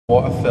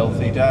What a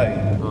filthy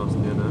day. Oh,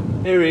 you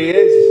know. Here he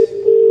is.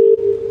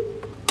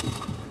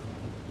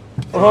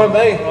 Alright,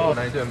 mate. Oh,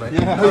 how you doing, mate?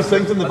 Yeah, how's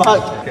things in the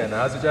back? Getting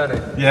how's the journey?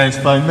 Yeah, it's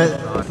fine, mate.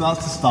 Nice.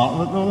 That's the start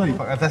of it, though.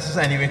 Like, if this is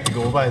any way to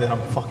go by, then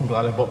I'm fucking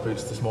glad I bought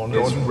boots this morning.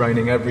 It's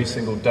raining every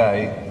single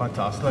day.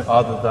 Fantastic.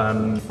 Other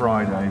than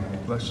Friday.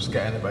 Let's just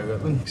get in about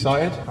it then.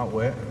 Excited? Can't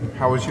wait.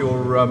 How was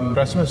your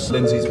Christmas?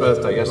 Lindsay's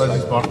birthday yesterday?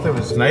 Lindsay's birthday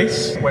was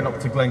nice. Went up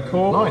to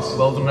Glencoe. Nice.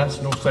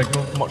 Wilderness, no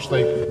signal, much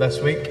like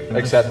this week.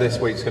 Except this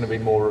week's going to be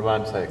more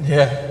romantic.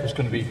 Yeah, there's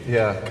going to be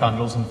Yeah.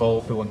 candles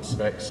involved, full on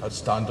specs, a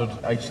standard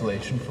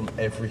isolation from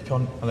every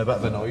cunt, and a bit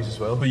of a noise as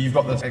well. But you've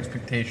got this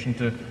expectation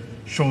to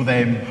show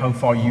them how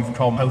far you've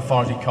come, how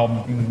far you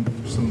come.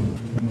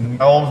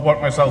 I always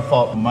work myself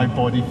up, my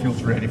body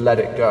feels ready. Let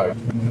it go.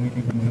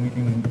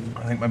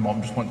 I think my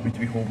mum just wants me to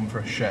be home for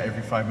a shit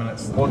every 5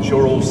 minutes. Once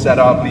you're all set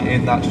up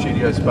in that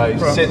studio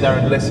space, sit there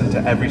and listen to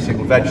every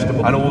single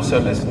vegetable, and also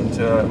listen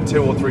to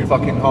 2 or 3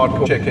 fucking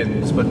hardcore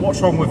chickens. But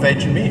What's wrong with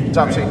veg and meat? there's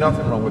absolutely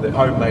nothing wrong with it.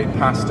 Homemade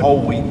pasta,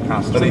 whole wheat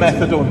pasta. The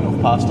methadone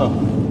of pasta.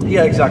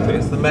 Yeah, exactly.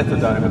 It's the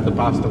methadone of the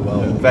pasta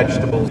world.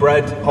 Vegetables,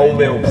 bread, whole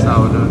milk,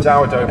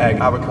 sourdough, egg,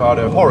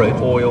 avocado, porridge,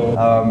 oil,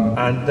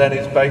 and then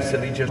it's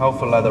basically just hell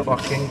for leather,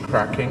 fucking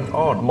cracking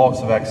on. Lots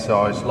of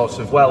exercise, lots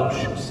of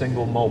Welsh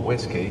single malt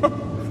whiskey.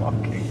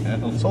 Fucking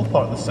hell. It's all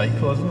part of the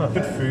cycle, isn't it?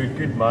 Good food,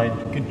 good mind,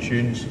 good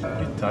tunes,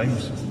 good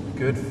times.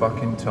 Good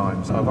fucking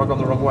times. Have I gone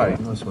the wrong way?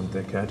 Nice one,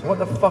 dickhead. What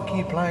the fuck are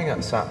you playing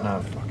at, sat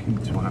nav? Fucking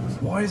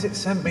twat. Why has it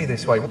sent me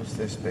this way? What's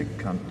this big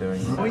cunt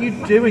doing? What are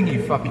you doing,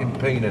 you fucking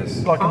penis?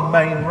 It's like a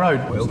main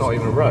road. It's not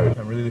even a road.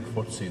 I'm really looking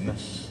forward to seeing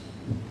this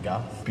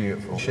gaff.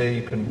 Beautiful.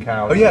 Sheep and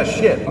cows. Oh yeah,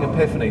 shit.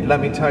 Epiphany. Let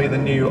me tell you the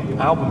new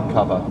album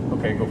cover.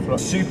 Okay, go for it.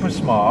 Super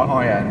smart,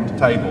 high-end,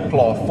 table,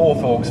 cloth, 4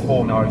 forks,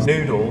 4 knives,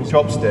 noodles,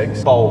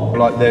 chopsticks, bowl,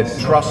 like this.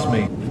 Trust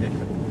me.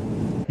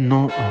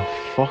 Not a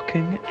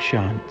fucking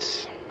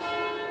chance.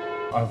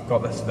 I've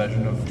got this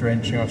vision of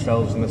drenching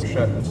ourselves in this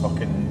shit.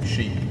 Fucking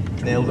sheep.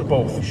 Nailed it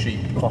both. Sheep.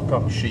 Clock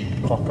up. Sheep.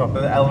 Clock up.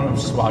 The element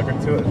of swagger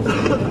to it.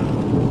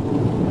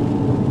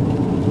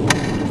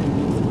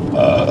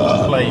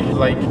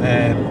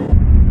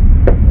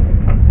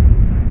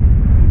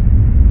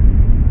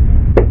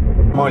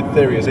 My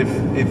theory is if,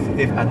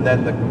 and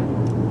then the,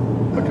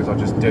 because I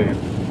just do.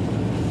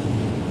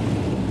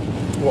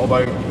 What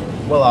about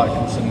Will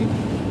Atkinson,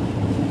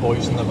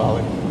 Boys in the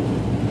Valley?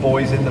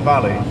 Boys in the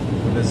Valley.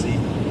 With a Z.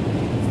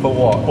 For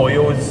what?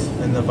 Boyos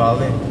in the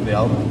Valley, the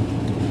album.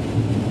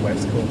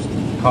 West Coast.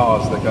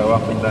 Cars that go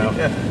up and down.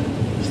 Yeah.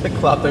 It's the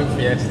clapped out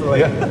Fiesta, like.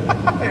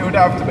 Yeah. It would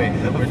have to be.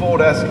 A Ford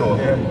Escort.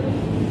 Yeah.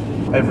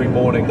 Every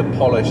morning the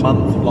polished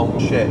month-long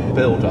shit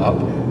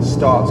build-up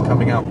starts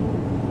coming out.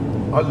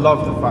 I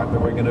love the fact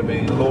that we're going to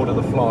be Lord of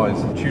the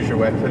Flies. Choose your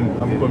weapon.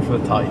 I'm going for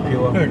the tie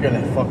peeler. We're going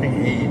to fucking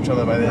hate each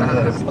other by the end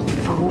of this.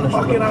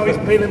 Fucking hell, he's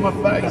peeling my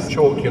face.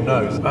 Chalk your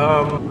nose.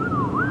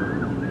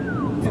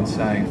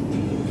 Insane.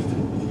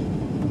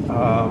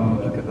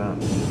 Look at that.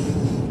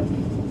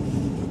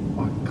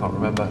 I can't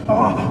remember.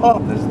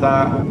 There's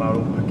that. Maro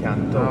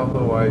Picanto. Out of the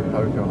way,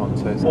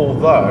 Pocahontas.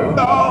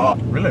 Although,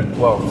 Really?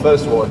 well,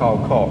 first of all, Carl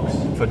Cox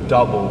for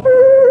double.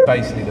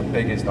 Basically the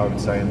biggest, I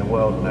would say, in the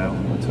world now.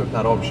 I took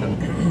that option.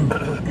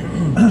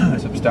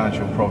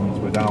 Substantial problems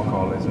with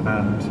alcoholism,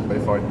 and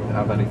if I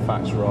have any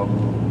facts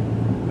wrong,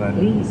 then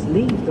please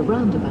leave the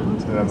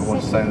roundabout. whoever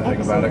wants to say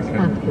anything about it can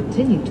and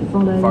continue to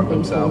follow fuck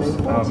themselves.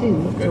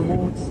 Okay.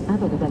 towards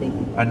Abergavenny.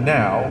 And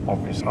now,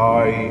 obviously,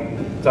 I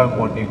don't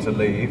want you to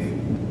leave.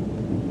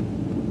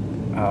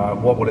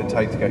 What will it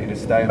take to get you to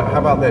stay? How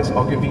about this?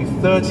 I'll give you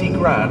 30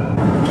 grand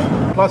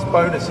plus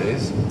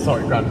bonuses.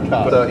 30 grand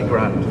cash. 30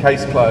 grand.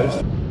 Case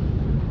closed.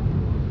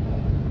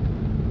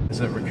 Is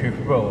it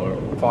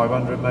recoupable or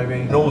 500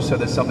 maybe. And also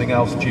there's something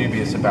else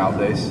dubious about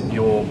this.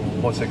 Your,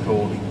 what's it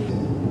called?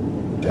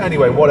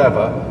 Anyway,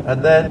 whatever.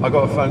 And then I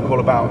got a phone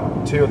call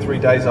about 2 or 3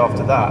 days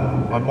after that.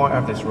 I might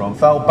have this wrong.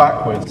 Fell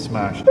backwards,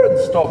 smashed.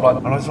 Stopped like,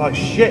 and I was like,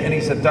 shit. And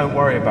he said, don't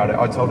worry about it.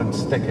 I told him to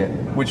stick it,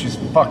 which is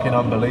fucking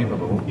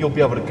unbelievable. You'll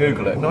be able to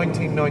Google it.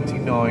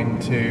 1999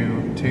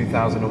 to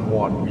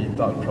 2001.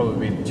 that would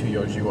probably be the 2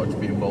 years you want to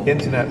be involved.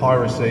 Internet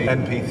piracy,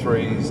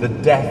 MP3s, the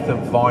death of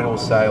vinyl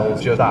sales,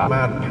 just that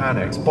mad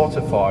panic.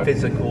 Spotify,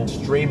 physical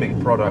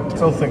streaming product. I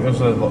still think there's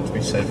a lot to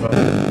be said for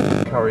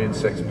it. Curry and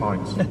 6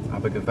 pints.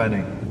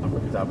 Abergavenny.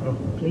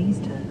 Please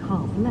turn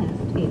half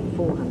left in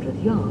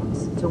 400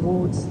 yards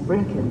towards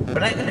Brecon.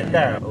 Breaking it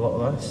down. A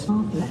lot of this.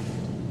 Half left.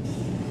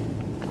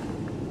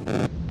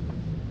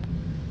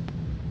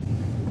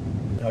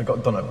 I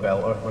got done at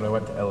Belter when I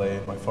went to LA,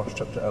 my first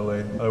trip to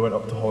LA. I went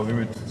up to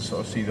Hollywood to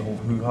sort of see the whole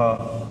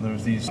hoo-ha. And there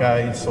was these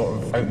guys sort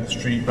of out in the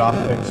street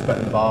rapping,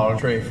 spitting bars,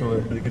 tray full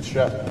of really good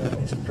shit.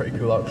 It's pretty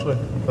cool actually.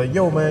 Like,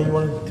 yo man, you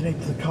want to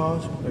donate to the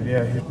cause? Like,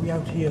 yeah, we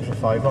out here for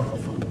 $5.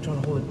 Fucking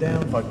trying to hold it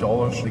down.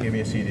 $5. They gave me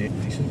a CD.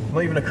 Decent.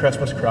 Not even a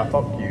Christmas crap.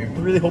 Fuck you. I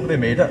really hope they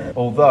made it.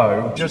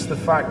 Although, just the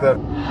fact that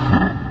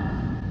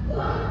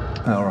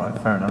All right,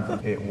 fair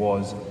enough. It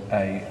was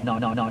a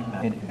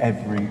nightmare in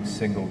every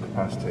single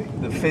capacity.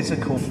 The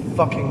physical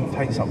fucking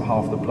takes up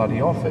half the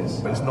bloody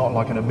office. It's not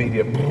like an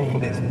immediate,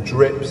 it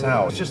drips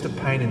out. It's just a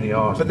pain in the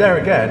arse. But there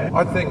again,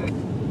 I think,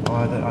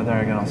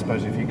 there again, I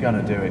suppose if you're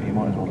gonna do it, you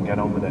might as well get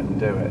on with it and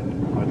do it.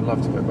 I'd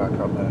love to go back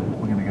up there.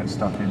 We're gonna get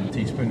stuck in.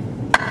 Teaspoon,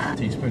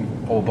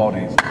 all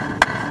bodies.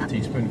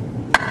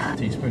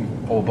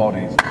 Teaspoon, all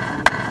bodies.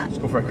 Let's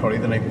go for a curry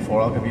the night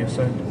before, I'll give you a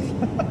sound.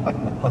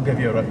 I'll give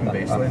you a written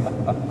baseline.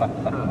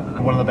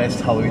 One of the best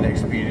Halloween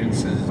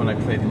experiences when I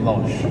played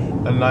Lush.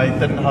 And I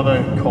didn't have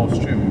a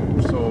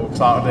costume, so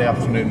Saturday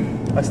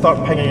afternoon, I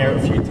start pinging out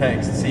a few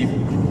texts to see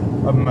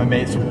if my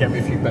mates would get me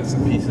a few bits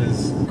and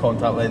pieces,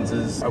 contact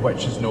lenses, a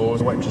witch's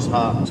nose, a witch's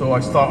hat. So I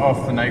start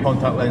off the night,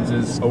 contact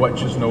lenses, a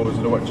witch's nose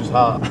and a witch's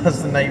hat.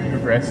 As the night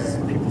progresses,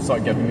 people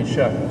start giving me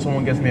shit.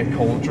 Someone gives me a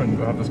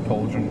cauldron, I have this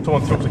cauldron.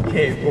 Someone throws a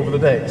cape over the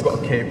deck, it's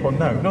got a cape on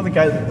now. You know the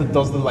guy that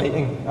does the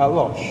lighting at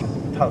Lush?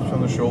 Taps me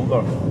on the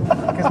shoulder,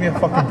 gives me a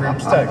fucking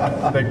broomstick.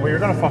 Like, well, you're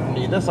gonna fucking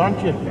need this,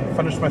 aren't you?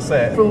 Finish my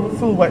set,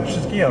 full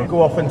witch's gear.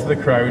 Go off into the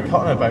crowd,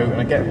 cutting about,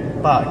 and I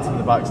get back to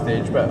the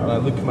backstage bit, and I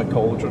look at my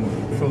cauldron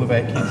full of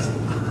eckies.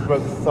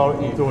 About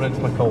 30 thrown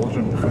into my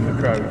cauldron from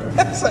the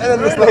crowd. Sitting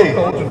in this little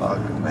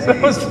cauldron. So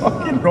it was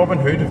fucking Robin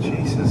Hood.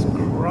 Jesus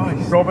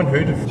Christ. Robin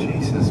Hood.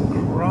 Jesus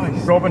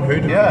Christ. Robin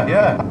Hood.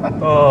 Yeah.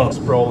 Oh,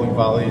 sprawling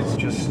valleys.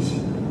 Just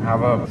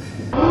have a...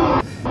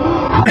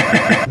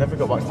 Never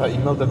got back to that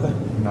email, did they?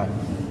 No.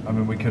 I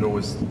mean, we could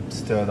always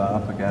stir that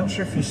up again. I'm not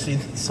sure if you've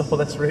saw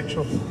this,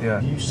 Rachel. Yeah.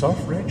 Do you surf,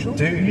 Rachel?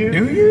 Do you?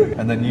 Do you?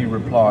 And then you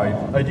replied,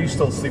 I do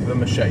still sleep with a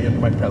machete under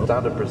my pillow.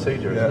 standard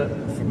procedure, Yeah,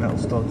 isn't it? female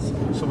studs.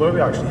 So where are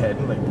we actually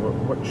heading? Like,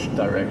 which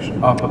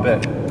direction? Up a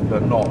bit,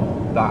 but not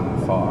that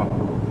far.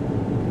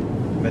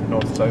 Mid,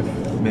 north, south.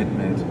 Mid.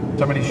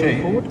 So many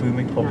sheep?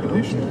 Booming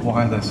population.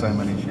 Why are there so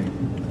many sheep?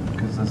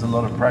 Because there's a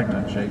lot of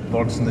pregnant sheep.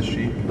 Lords and the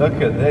sheep.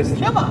 Look at this.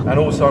 And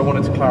also I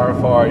wanted to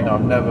clarify,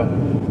 I've never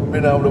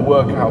been able to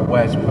work out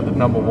where to put the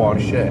number one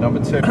shit. Number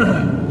two,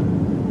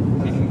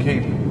 you can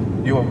keep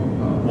your...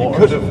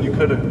 You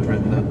could have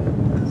written it.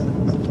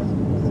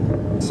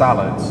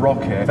 Salads,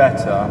 rocket,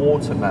 feta,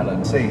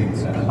 watermelon,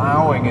 seeds,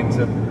 ploughing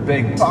into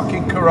big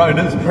fucking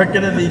Coronas. We're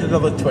gonna need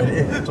another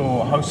 20.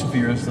 So how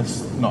severe is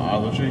this not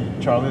allergy,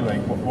 Charlie?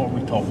 Like, what are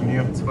we talking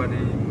here? 20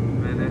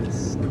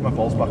 minutes. Put my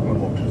balls back in my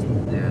boxes.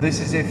 Yeah. This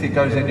is if it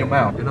goes in your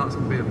mouth. Your nuts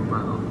can be in my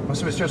mouth. Oh,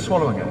 so it's just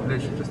swallowing it?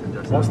 Literally just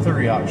ingest What's it. the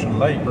reaction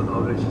like? But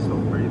I'll literally stop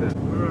breathing.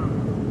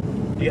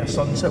 Do you get a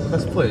sunset with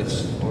this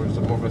place? Or is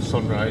it more of a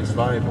sunrise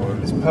vibe? Or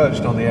It's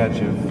perched on the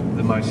edge of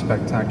the most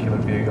spectacular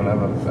view you'll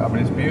ever... I mean,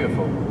 it's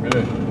beautiful.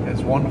 really?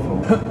 It's wonderful.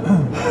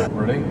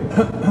 Really?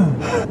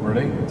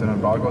 Really? Don't know,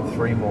 but I got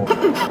 3 more.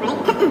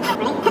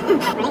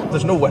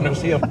 There's no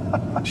winners here.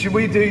 Should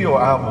we do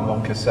your album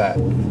on cassette?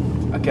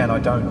 Again, I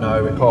don't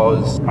know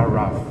because I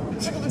rough.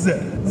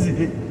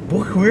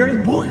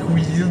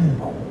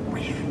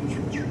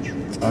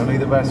 Only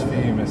the best for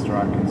you, Mr.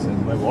 Atkinson.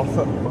 Am I worth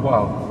it?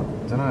 Well,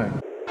 don't know.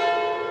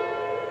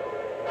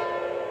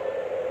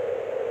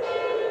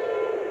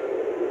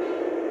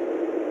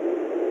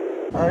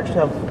 I actually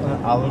have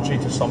an allergy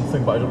to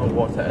something, but I don't know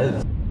what it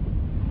is.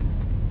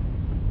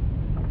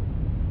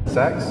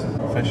 Sex,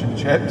 fish and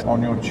chips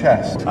on your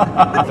chest.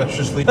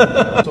 Viciously.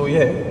 So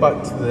yeah,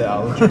 back to the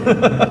allergy.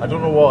 I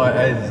don't know what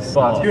it is,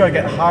 but do I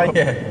get high?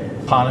 Yeah.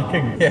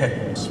 Panicking?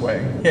 Yeah.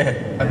 Sweating?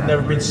 Yeah. I've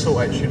never been so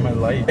itchy in my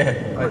life.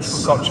 Yeah. It's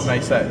such a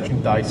nice itch. You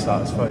can die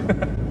satisfied.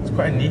 It's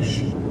quite a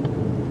niche.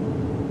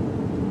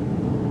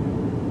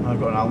 I've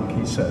got an Allen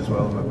key set as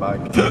well in my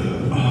bag.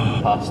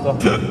 Pasta.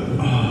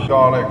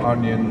 Garlic,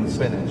 onion,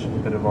 spinach, a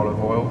bit of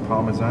olive oil,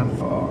 parmesan.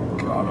 Oh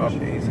God,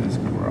 Jesus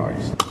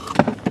Christ.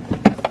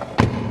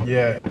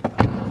 Yeah.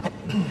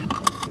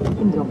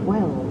 King of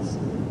Wells.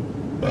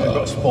 We've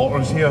got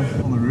spotters here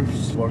on the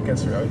roofs. Work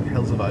gets around.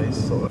 Hills of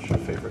Ice. So that's your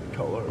favourite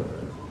colour.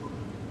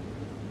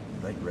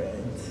 Like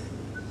red.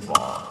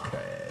 Fuck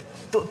red.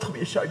 Don't tell me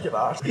you shagged your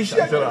ass. You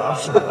shagged your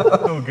ass.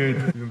 So good.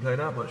 You've been playing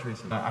that much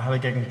recently? I had a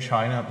gig in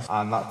China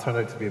and that turned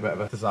out to be a bit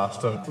of a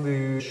disaster.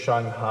 Flew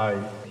Shanghai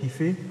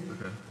Hefei.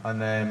 Okay.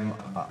 And then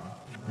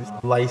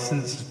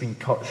license has been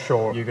cut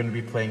short. You're going to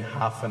be playing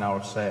half an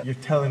hour set. You're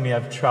telling me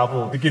I've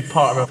travelled a good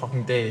part of a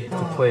fucking day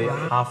to play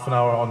half an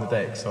hour on the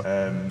deck. So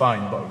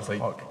fine, but it was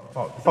like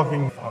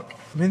fucking fuck.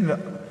 I mean,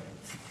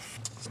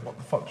 what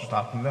the fuck just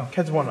happened there?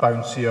 Kids want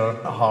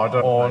bouncier,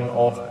 harder, on,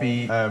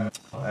 offbeat,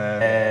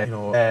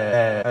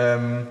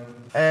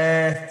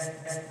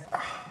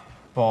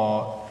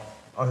 but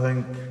I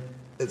think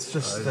it's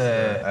just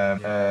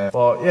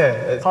but yeah,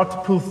 it's hard to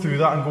pull through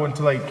that and go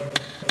into like,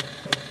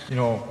 you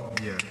know.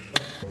 Yeah.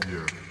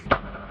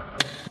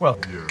 Well.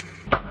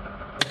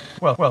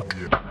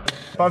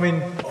 But I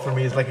mean, for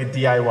me, it's like a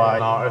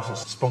DIY artist.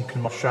 It's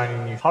spunking my shiny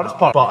new hardest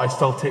part. But I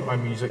still take my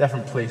music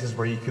different places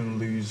where you can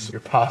lose your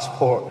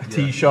passport, a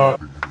t-shirt.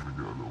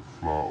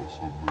 What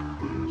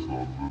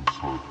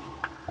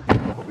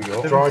we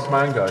got? Dried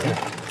mango.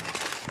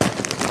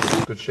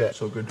 Good shit.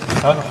 So good.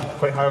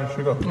 Quite high on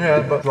sugar.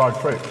 Yeah, but dried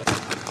fruit.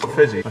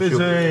 fizzy.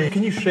 Fizzy.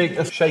 Can you shake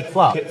a shake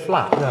flat? Hit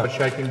flat. Yeah. A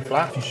shaking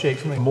flat. If you shake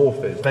something, More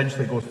fizz.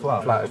 eventually it goes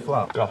flat. Flat.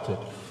 Flat. Gutted.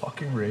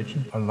 Fucking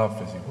raging. I love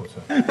fizzy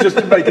water. Just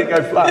to make it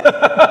go flat.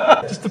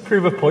 Just to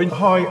prove a point.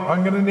 Hi,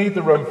 I'm going to need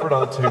the room for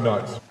another 2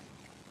 nights.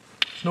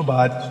 It's no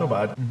bad. It's no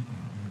bad.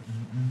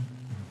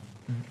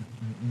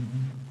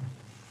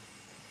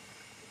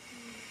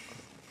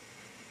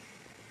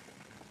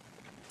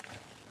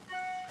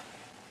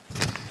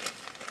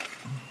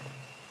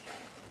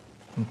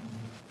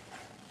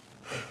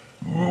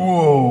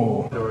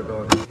 Whoa! There we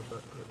go.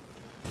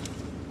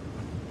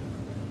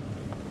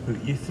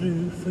 Put you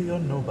through for your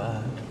no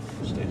bad.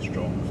 Stay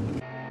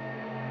strong.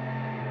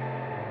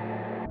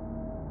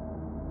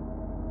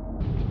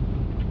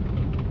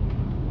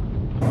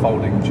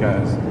 Folding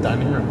chairs.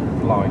 Dining room.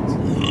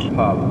 Flight.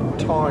 Pub.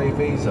 Thai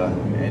visa.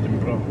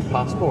 Edinburgh.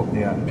 Passport.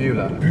 Yeah.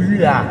 Beulah.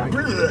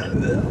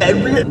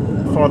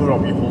 Farther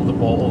up you hold the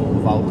bottle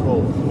of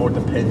alcohol, the more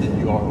dependent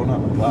you are on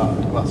it.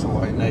 That's a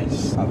lot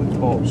nice. At the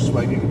top,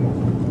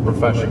 swinging.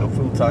 Professional.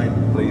 Full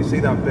time. You see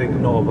that big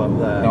knob up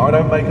there? No, I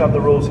don't make up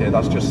the rules here.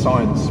 That's just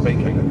science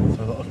speaking.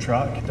 A little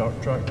track, dark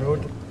track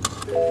road.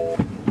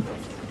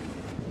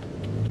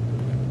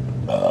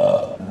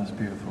 That's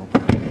beautiful.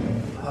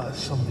 That's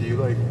some view,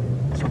 like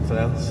something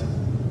else.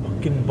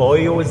 Fucking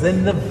boy was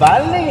in the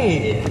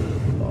valley.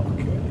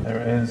 Okay. There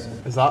it is.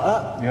 Is that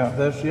it? Yeah.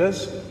 There she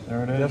is.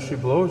 There it There is. she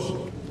blows.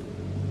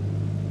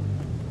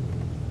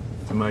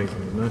 It's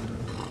amazing, isn't it?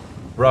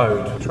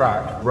 Road.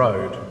 Track.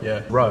 Road.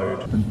 Yeah.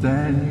 Road. And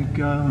then you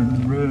go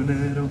and ruin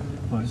it all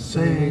by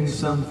saying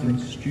something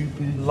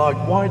stupid. Like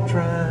white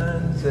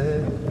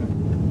transit.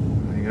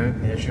 There you go.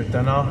 Here's your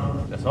dinner.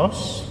 That's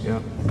us.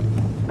 Yeah.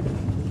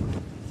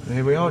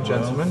 Here we are,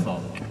 gentlemen.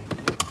 Well,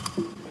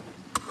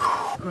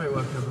 Great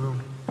work,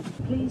 everyone.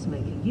 Please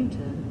make a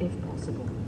U-turn if possible.